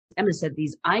Emma said,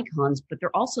 these icons, but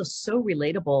they're also so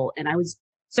relatable. And I was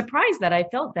surprised that I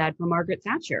felt that for Margaret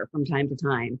Thatcher from time to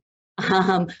time.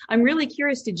 I'm really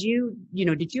curious, did you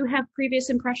have previous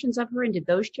impressions of her, and did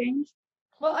those change?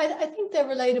 Well, I think they're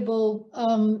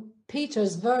relatable.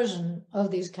 Peter's version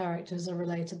of these characters are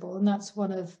relatable, and that's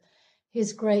one of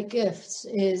his great gifts,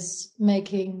 is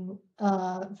making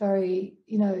very,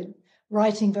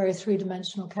 writing very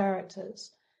three-dimensional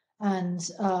characters,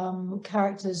 and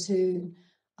characters who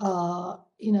are,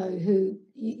 who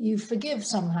you forgive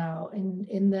somehow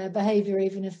in their behavior,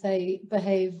 even if they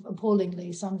behave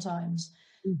appallingly sometimes.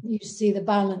 You see the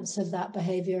balance of that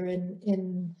behavior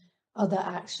in other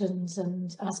actions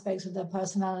and aspects of their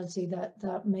personality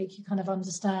that make you kind of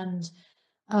understand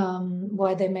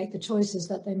why they make the choices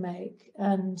that they make,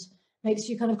 and makes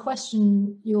you kind of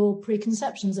question your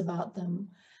preconceptions about them.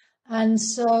 And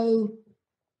so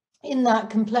in that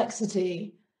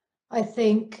complexity, I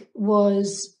think,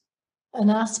 was an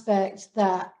aspect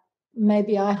that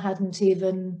maybe I hadn't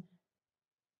even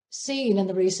seen in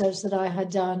the research that I had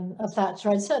done of Thatcher.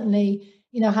 I'd certainly,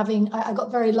 I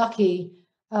got very lucky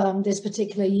this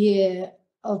particular year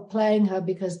of playing her,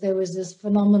 because there was this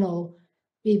phenomenal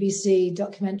BBC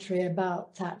documentary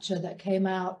about Thatcher that came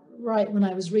out right when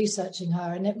I was researching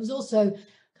her. And it was also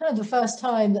kind of the first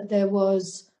time that there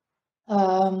was,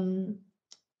 that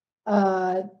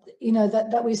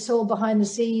we saw behind the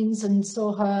scenes and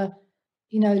saw her,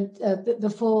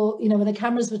 before, when the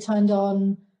cameras were turned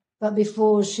on, but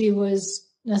before she was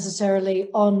necessarily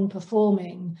on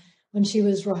performing, when she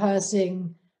was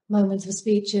rehearsing moments of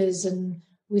speeches, and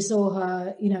we saw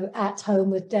her, at home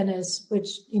with Dennis,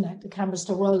 which, the camera's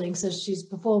still rolling, so she's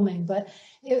performing. But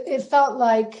it felt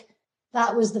like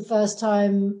that was the first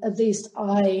time, at least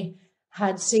I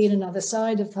had seen another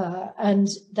side of her, and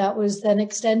that was then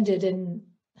extended in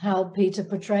how Peter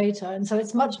portrayed her. And so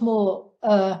it's much more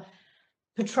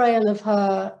portrayal of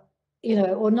her,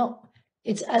 or not,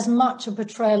 it's as much a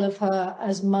portrayal of her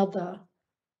as mother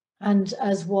and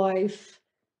as wife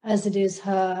as it is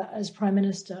her as Prime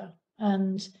Minister.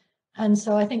 And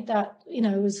so I think that,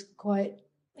 was quite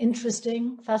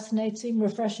interesting, fascinating,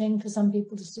 refreshing for some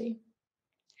people to see.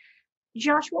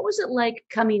 Josh, what was it like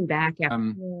coming back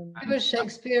after? It was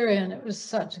Shakespearean. It was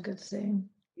such a good scene.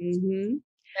 Mm-hmm.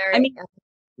 Very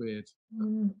weird.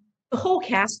 The whole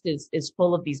cast is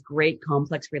full of these great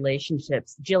complex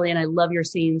relationships. Gillian, I love your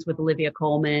scenes with Olivia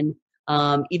Colman.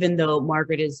 Even though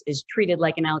Margaret is treated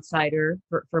like an outsider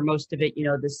for most of it,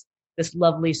 this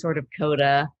lovely sort of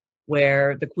coda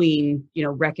where the Queen,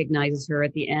 recognizes her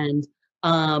at the end.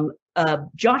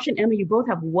 Josh and Emma, you both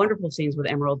have wonderful scenes with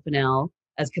Emerald Fennell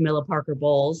as Camilla Parker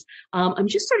Bowles. I'm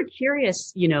just sort of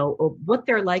curious, what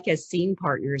they're like as scene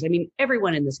partners. I mean,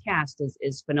 everyone in this cast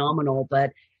is phenomenal,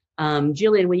 but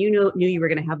Gillian, when you knew you were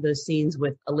going to have those scenes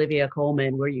with Olivia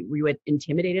Colman, were you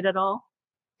intimidated at all?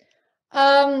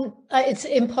 It's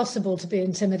impossible to be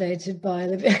intimidated by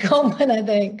Olivia Colman. I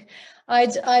think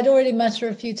I'd already met her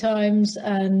a few times,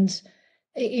 and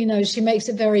she makes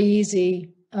it very easy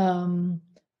to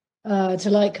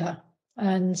like her,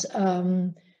 and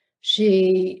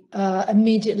she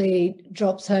immediately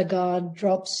drops her guard,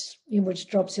 which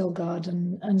drops your guard,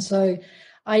 and so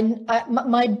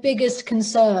my biggest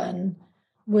concern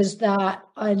was that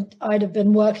I'd have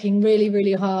been working really,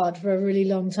 really hard for a really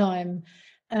long time,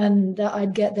 and that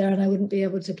I'd get there and I wouldn't be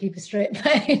able to keep a straight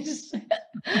face.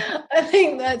 I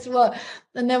think that's what.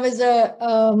 And there was a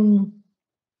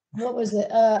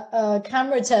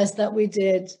camera test that we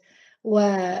did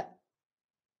where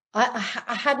I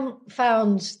hadn't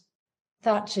found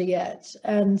Thatcher yet,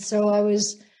 and so I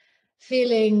was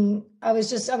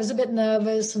a bit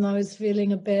nervous, and I was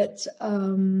feeling a bit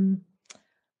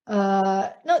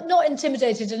not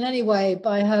intimidated in any way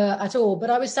by her at all, but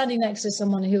I was standing next to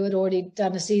someone who had already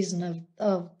done a season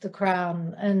of The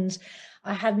Crown, and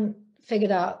I hadn't figured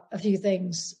out a few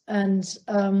things, and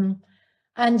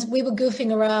we were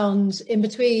goofing around in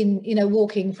between,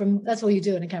 walking from, that's all you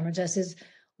do in a camera test, is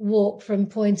walk from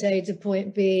point A to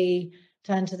point B,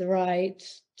 turn to the right,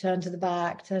 turn to the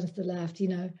back, turn to the left,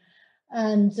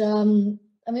 and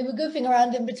we were goofing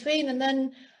around in between, and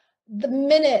then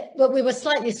we were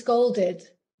slightly scolded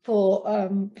for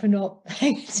not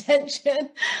paying attention,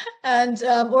 and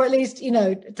or at least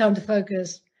time to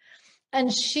focus.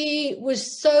 And she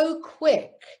was so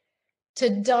quick to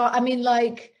die. I mean,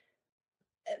 like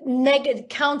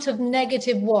count of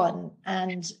 -1,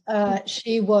 and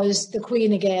she was the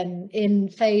Queen again in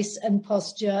face and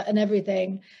posture and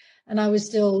everything. And I was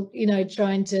still,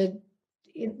 trying to,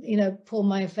 pull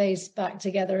my face back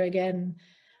together again.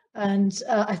 And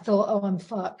I thought, oh, I'm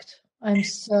fucked. I'm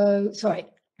so sorry.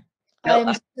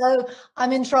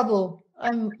 I'm in trouble.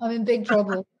 I'm in big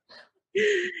trouble.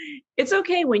 It's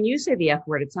okay. When you say the F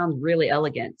word, it sounds really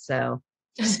elegant. So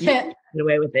Just you can get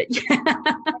away with it.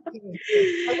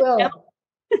 I will.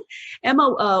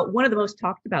 Emma, one of the most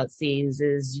talked about scenes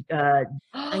is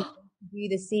And do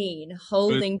the scene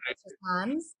holding Josh's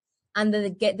hands, and the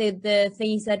thing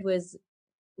he said was,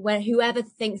 when whoever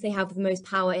thinks they have the most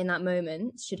power in that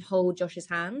moment should hold Josh's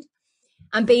hand.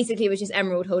 And basically it was just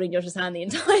Emerald holding Josh's hand the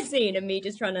entire scene, and me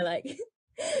just trying to like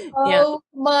Oh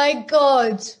my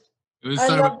God. I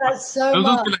love that so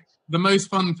much. Also, like, the most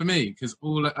fun for me, because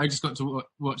I just got to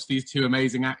watch these two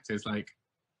amazing actors like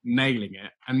nailing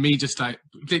it, and me just like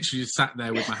literally just sat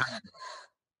there with my hand.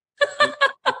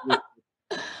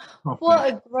 What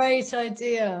a great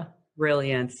idea.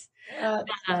 brilliance.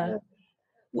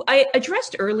 I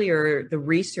addressed earlier the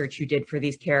research you did for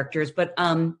these characters, but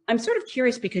I'm sort of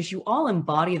curious because you all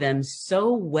embody them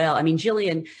so well. I mean,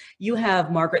 Gillian, you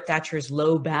have Margaret Thatcher's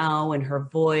low bow and her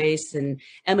voice, and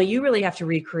Emma, you really have to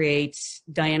recreate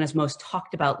Diana's most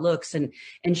talked about looks. And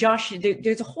Josh,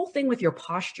 there's a whole thing with your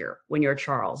posture when you're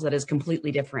Charles that is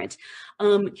completely different.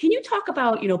 Can you talk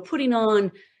about, putting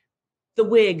on the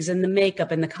wigs and the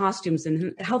makeup and the costumes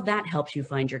and how that helps you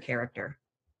find your character?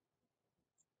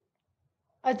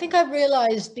 I think I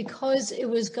realized because it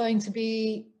was going to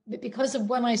be, because of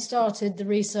when I started the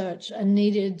research and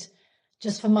needed,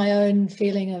 just for my own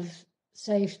feeling of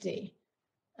safety,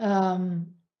 to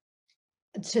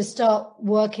start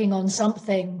working on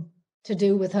something to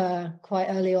do with her quite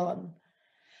early on.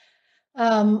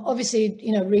 Obviously,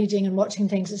 reading and watching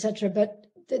things, etc. But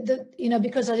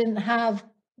because I didn't have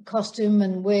costume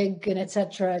and wig and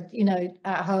etc.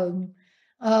 At home,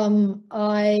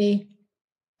 I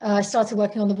started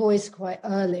working on the voice quite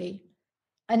early,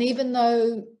 and even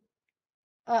though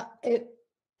I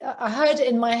heard it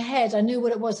in my head, I knew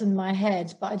what it was in my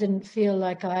head, but I didn't feel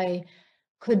like I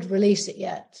could release it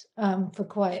yet for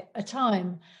quite a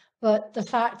time. But the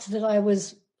fact that I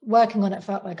was working on it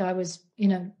felt like I was,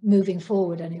 moving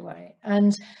forward anyway.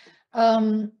 And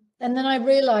then I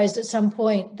realized at some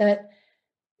point that,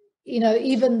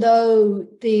 even though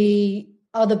the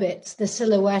other bits, the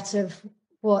silhouette of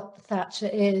what Thatcher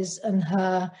is and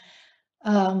her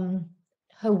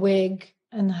wig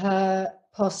and her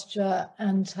posture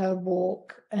and her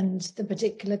walk and the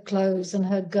particular clothes and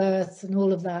her girth and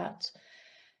all of that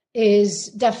is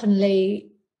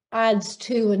definitely adds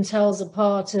to and tells a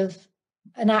part of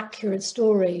an accurate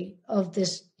story of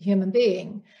this human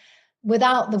being.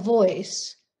 Without the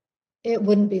voice, it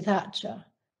wouldn't be Thatcher.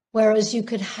 Whereas you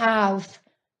could have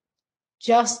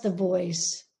just the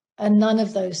voice and none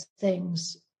of those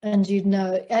things, and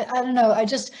I don't know,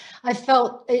 I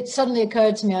felt it suddenly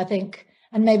occurred to me, I think,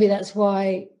 and maybe that's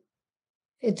why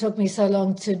it took me so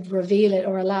long to reveal it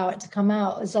or allow it to come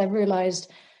out, as I realized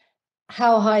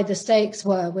how high the stakes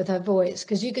were with her voice,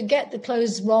 because you could get the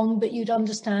clothes wrong, but you'd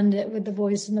understand it with the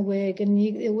voice and the wig,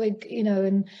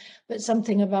 but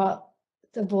something about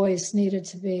the voice needed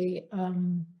to be,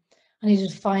 I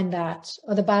needed to find that,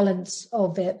 or the balance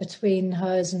of it between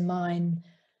hers and mine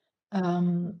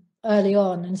early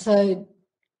on. And so,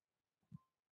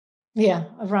 yeah,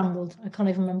 I've rambled. I can't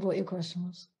even remember what your question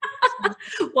was.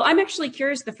 Well, I'm actually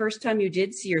curious, the first time you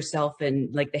did see yourself in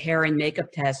like the hair and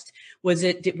makeup test, were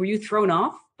you thrown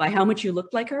off by how much you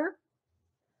looked like her?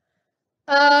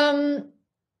 Well,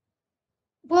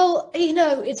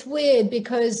 it's weird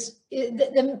because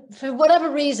for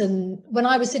whatever reason, when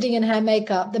I was sitting in hair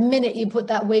makeup, the minute you put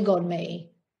that wig on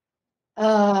me,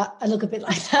 I look a bit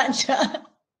like Thatcher.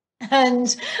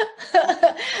 And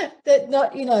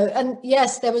and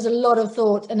yes, there was a lot of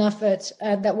thought and effort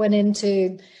that went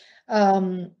into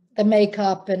the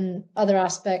makeup and other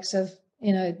aspects of,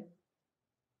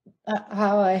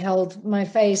 how I held my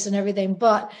face and everything.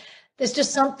 But there's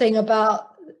just something about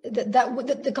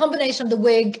that the combination of the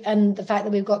wig and the fact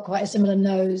that we've got quite a similar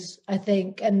nose, I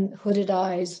think, and hooded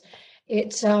eyes.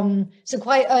 So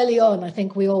quite early on, I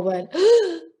think we all went,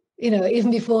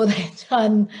 even before they'd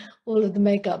done all of the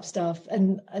makeup stuff.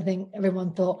 And I think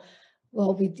everyone thought,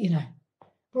 well,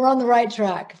 we're on the right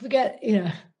track. Did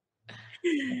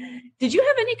you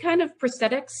have any kind of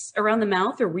prosthetics around the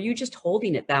mouth, or were you just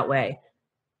holding it that way?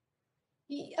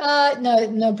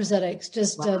 No prosthetics,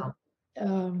 just, wow.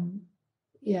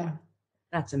 Yeah.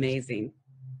 That's amazing.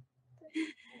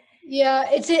 Yeah,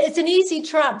 it's an easy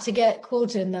trap to get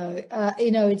caught in, though.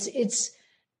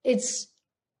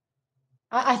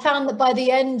 I found that by the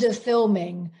end of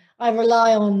filming, I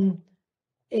rely on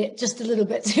it just a little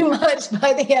bit too much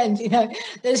by the end.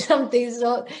 There's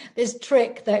this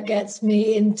trick that gets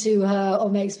me into her or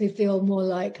makes me feel more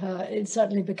like her. It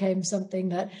certainly became something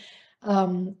that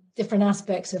different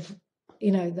aspects of,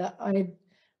 that I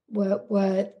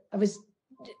was,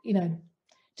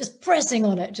 just pressing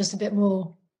on it just a bit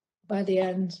more by the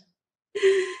end.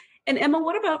 And Emma,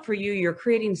 what about for you? You're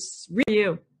creating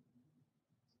review.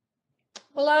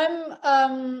 Well,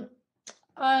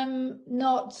 I'm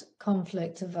not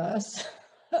conflict averse.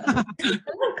 I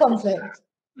love conflict.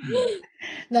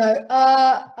 No,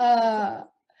 I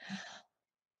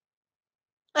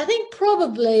think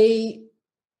probably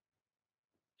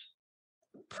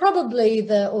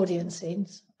the audience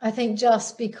scenes. I think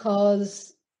just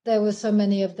because there were so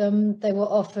many of them, they were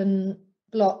often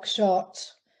block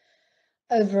shot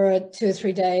over 2 or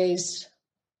 3 days,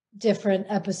 different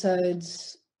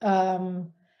episodes.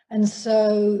 And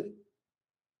so,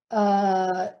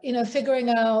 figuring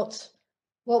out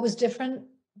what was different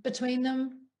between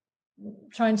them,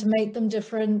 trying to make them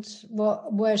different,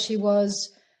 where she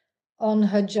was on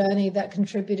her journey that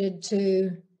contributed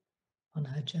to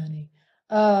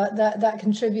that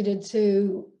contributed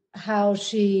to how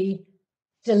she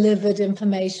delivered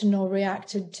information or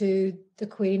reacted to the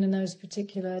Queen in those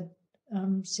particular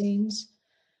scenes.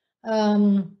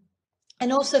 And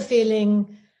also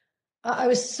feeling, I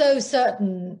was so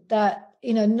certain that,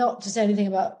 not to say anything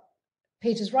about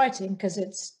Peter's writing, because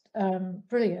it's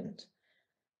brilliant,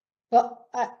 but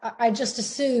I just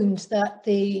assumed that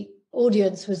the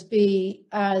audience would be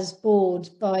as bored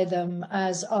by them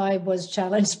as I was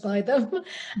challenged by them,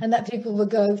 and that people would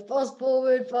go fast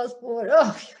forward.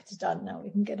 Oh, it's done now.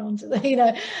 We can get on to the,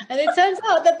 And it turns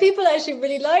out that people actually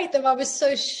really liked them. I was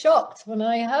so shocked when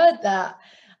I heard that.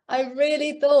 I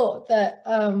really thought that.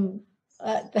 I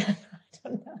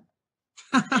don't know.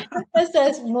 That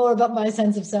says more about my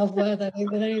sense of self-worth, I think,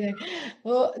 than anything.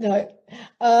 Well, no.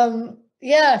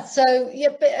 Yeah, so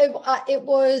but it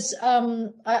was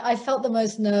I felt the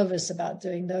most nervous about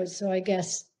doing those, so I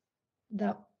guess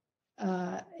that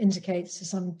indicates to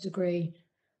some degree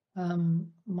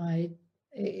my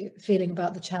feeling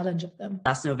about the challenge of them.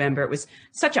 Last November, it was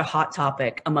such a hot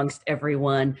topic amongst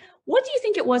everyone. What do you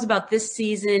think it was about this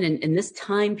season and this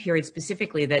time period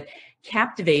specifically that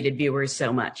captivated viewers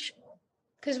so much?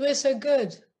 Because we're so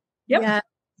good. Yep. Yeah.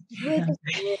 We're just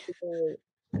really good.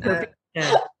 Perfect.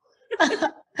 Yeah.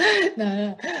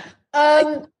 No. I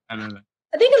don't know.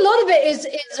 I think a lot of it is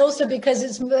also because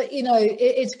it's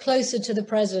it's closer to the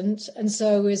present, and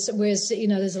so we're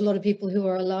there's a lot of people who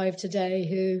are alive today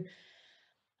who,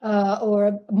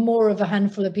 or more of a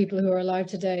handful of people who are alive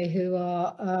today who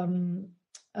are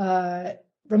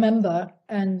remember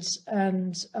and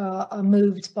are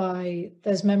moved by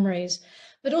those memories.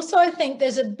 But also, I think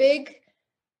there's a big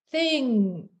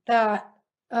thing that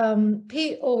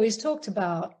Pete always talked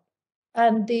about,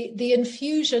 and the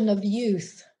infusion of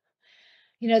youth.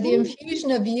 The infusion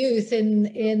of youth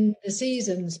in the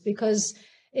seasons, because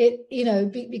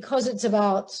because it's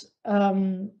about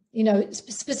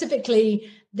specifically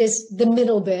the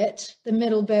middle bit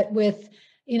with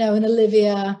an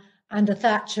Olivia and a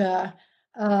Thatcher,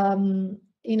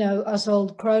 us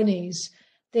old cronies.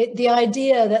 The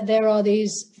idea that there are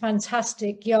these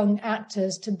fantastic young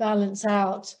actors to balance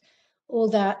out all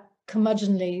that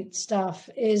curmudgeonly stuff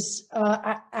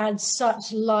adds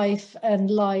such life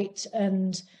and light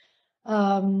and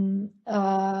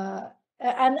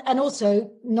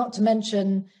also, not to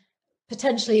mention,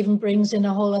 potentially even brings in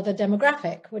a whole other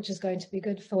demographic, which is going to be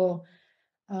good for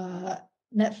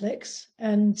Netflix.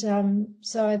 And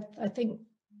so I think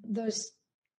those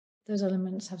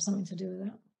elements have something to do with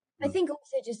that. I think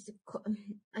also just,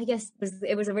 I guess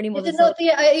it was a really more.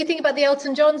 You think about the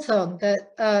Elton John song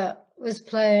that was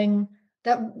playing,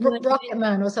 that Rocket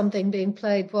Man or something being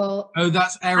played while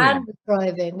that's Erin. Anne was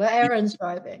driving, where Erin's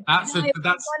driving. It's not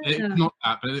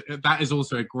that, but that is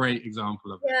also a great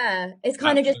example of it. Yeah, it's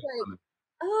kind of just like,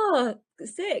 oh,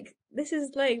 sick. This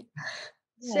is like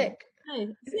sick.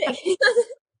 No, sick.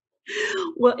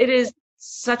 Well, it is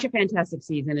such a fantastic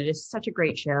season. It is such a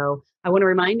great show. I want to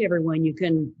remind everyone you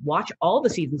can watch all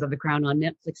the seasons of The Crown on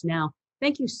Netflix now.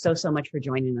 Thank you so much for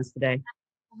joining us today.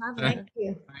 Thank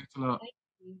you. Thanks a lot.